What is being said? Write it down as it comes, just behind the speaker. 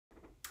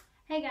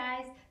Hey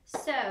guys,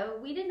 so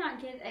we did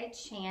not get a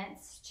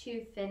chance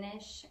to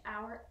finish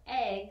our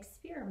egg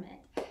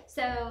experiment.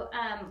 So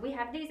we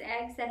have these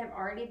eggs that have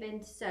already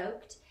been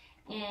soaked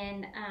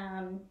in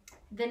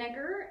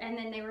vinegar, and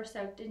then they were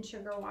soaked in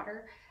sugar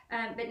water.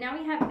 But now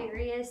we have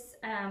various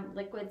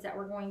liquids that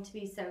we're going to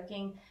be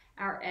soaking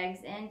our eggs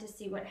in to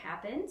see what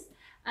happens.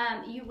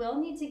 You will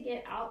need to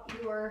get out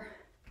your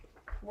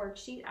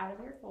worksheet out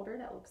of your folder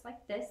that looks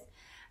like this.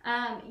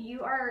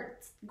 You are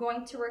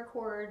going to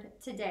record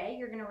today.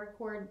 You're going to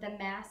record the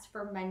mass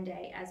for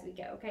Monday as we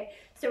go, okay?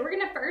 So we're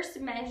going to first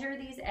measure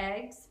these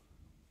eggs,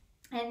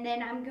 and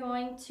then I'm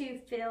going to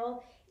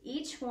fill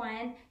each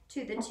one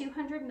to the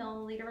 200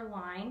 milliliter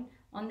line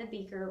on the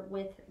beaker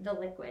with the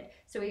liquid.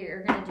 So we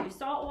are going to do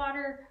salt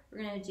water,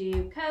 we're going to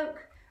do Coke,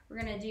 we're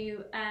going to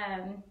do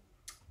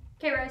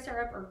Karo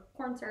syrup or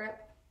corn syrup,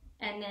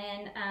 and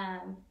then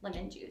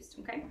lemon juice,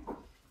 okay?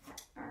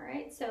 All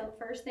right, so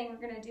the first thing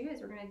we're going to do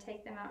is we're going to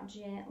take them out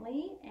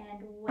gently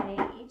and weigh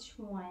each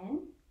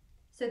one.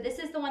 So this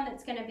is the one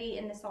that's going to be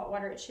in the salt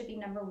water. It should be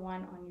number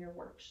 1 on your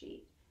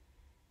worksheet.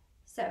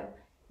 So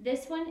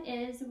this one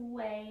is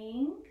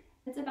weighing,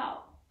 it's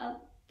about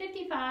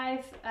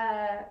 55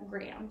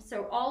 grams.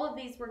 So all of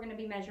these we're going to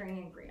be measuring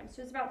in grams.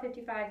 So it's about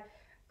 55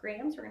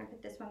 grams. We're going to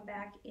put this one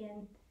back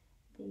in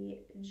the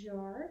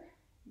jar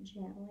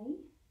gently.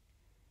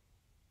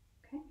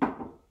 Okay.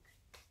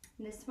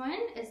 This one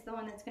is the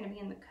one that's going to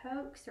be in the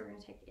Coke, so we're going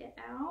to take it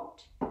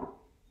out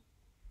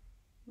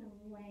and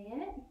weigh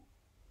it.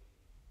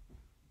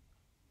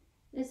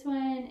 This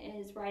one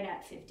is right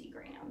at 50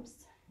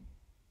 grams.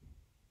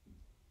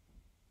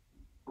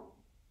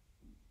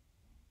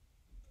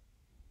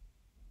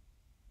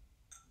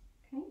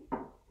 Okay.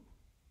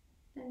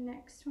 The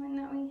next one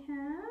that we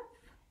have,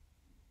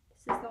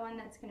 this is the one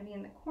that's going to be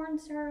in the corn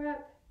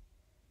syrup.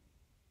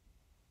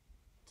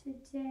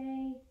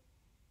 Today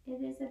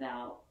it is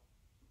about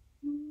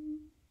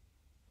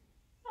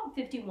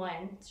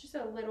 51. It's just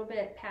a little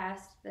bit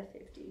past the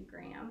 50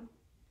 gram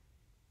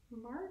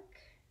mark.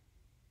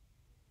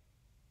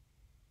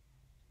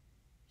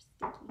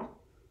 Sticky.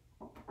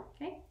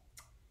 Okay.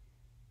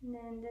 And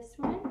then this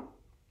one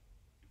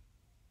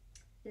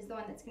is the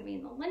one that's going to be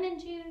in the lemon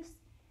juice.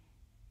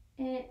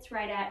 It's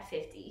right at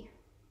 50.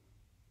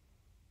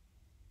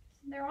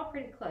 So they're all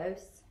pretty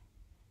close.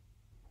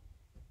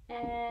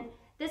 And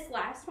this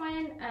last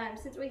one,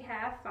 since we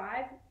have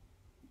 5,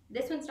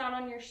 this one's not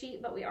on your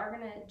sheet, but we are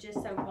going to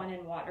just soak one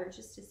in water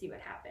just to see what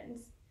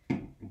happens.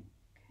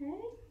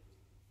 Okay.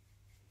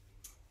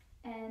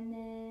 And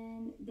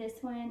then this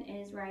one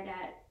is right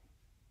at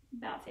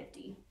about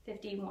 50,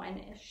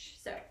 51-ish.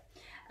 So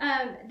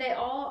they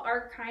all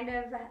are kind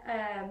of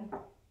a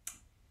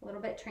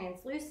little bit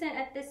translucent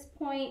at this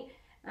point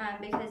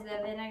because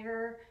the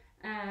vinegar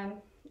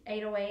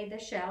ate away the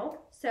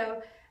shell.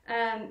 So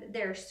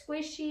they're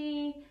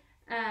squishy.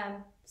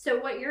 So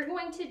what you're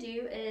going to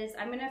do is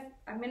I'm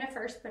gonna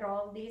first put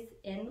all of these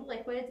in the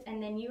liquids,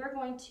 and then you are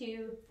going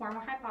to form a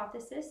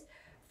hypothesis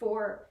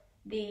for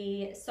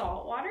the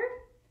salt water,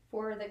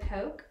 for the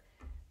Coke,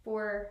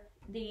 for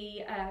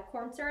the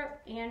corn syrup,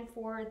 and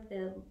for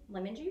the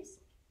lemon juice.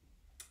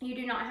 You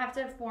do not have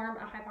to form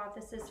a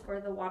hypothesis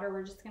for the water.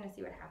 We're just gonna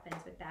see what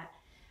happens with that.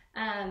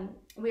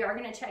 We are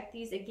gonna check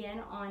these again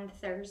on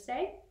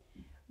Thursday.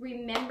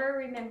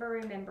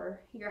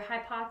 Remember, your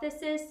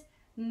hypothesis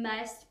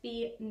must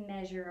be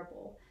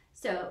measurable.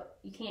 So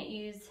you can't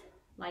use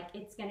like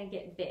it's going to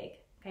get big.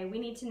 Okay, we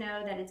need to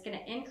know that it's going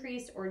to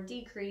increase or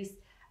decrease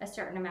a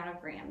certain amount of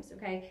grams.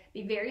 Okay,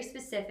 be very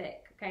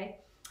specific.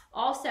 Okay,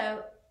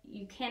 also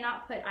you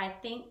cannot put I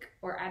think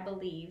or I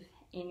believe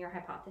in your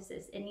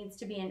hypothesis. It needs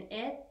to be an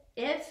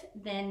if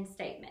then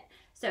statement.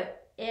 So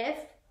if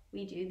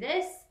we do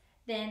this,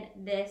 then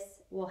this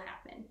will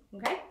happen.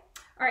 Okay,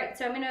 all right,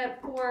 so I'm going to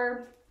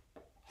pour,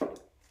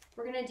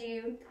 we're going to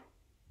do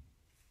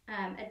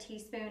a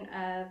teaspoon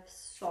of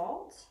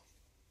salt.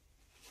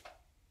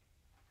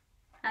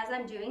 As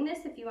I'm doing this,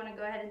 if you want to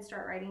go ahead and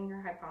start writing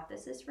your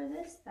hypothesis for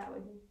this, that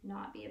would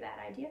not be a bad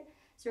idea.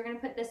 So we're going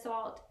to put the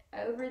salt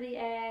over the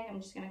egg. I'm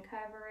just going to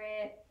cover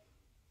it.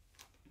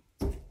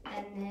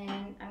 And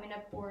then I'm going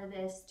to pour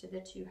this to the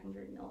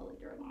 200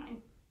 milliliter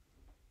line.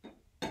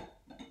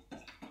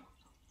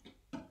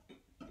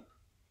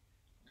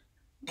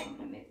 I'm going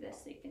to move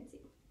this so you can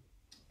see.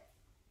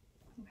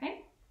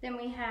 Okay, then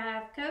we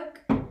have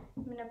Coke.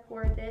 I'm going to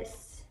pour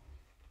this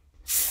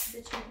to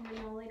the 200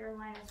 milliliter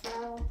line as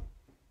well.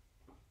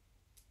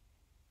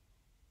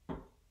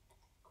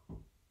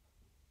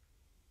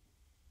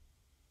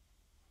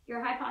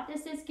 Your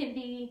hypothesis can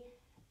be,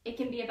 it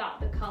can be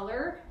about the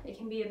color, it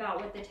can be about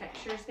what the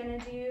texture is going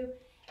to do,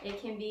 it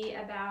can be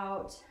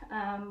about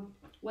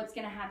what's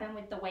going to happen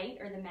with the weight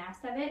or the mass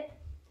of it.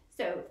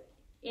 So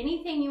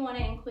anything you want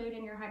to include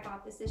in your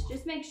hypothesis,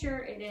 just make sure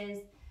it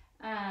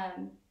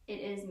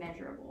is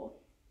measurable.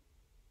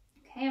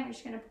 Okay, I'm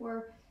just going to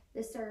pour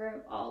the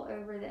syrup all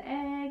over the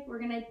egg. We're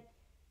going to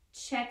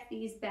check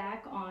these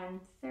back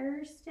on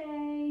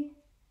Thursday.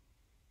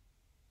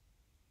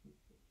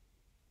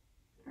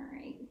 All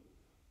right.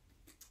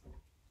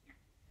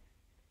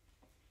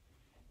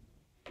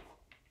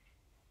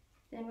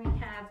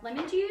 have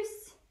lemon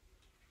juice.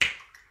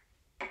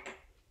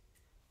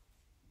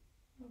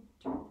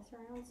 Turn this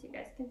around so you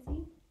guys can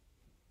see.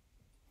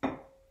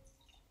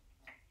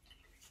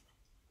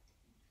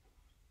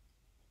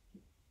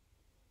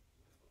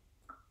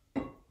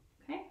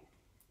 Okay.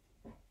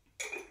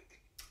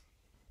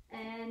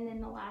 And then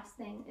the last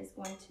thing is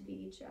going to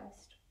be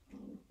just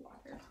plain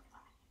water.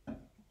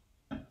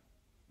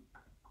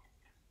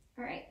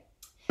 All right.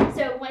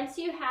 So once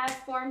you have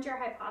formed your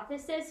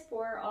hypothesis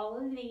for all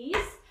of these,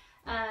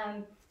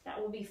 that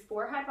will be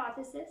 4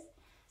 hypotheses.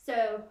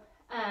 So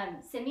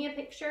send me a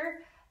picture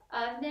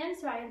of them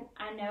so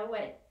I know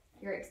what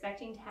you're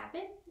expecting to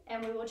happen,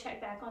 and we will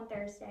check back on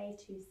Thursday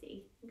to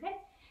see. Okay?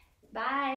 Bye.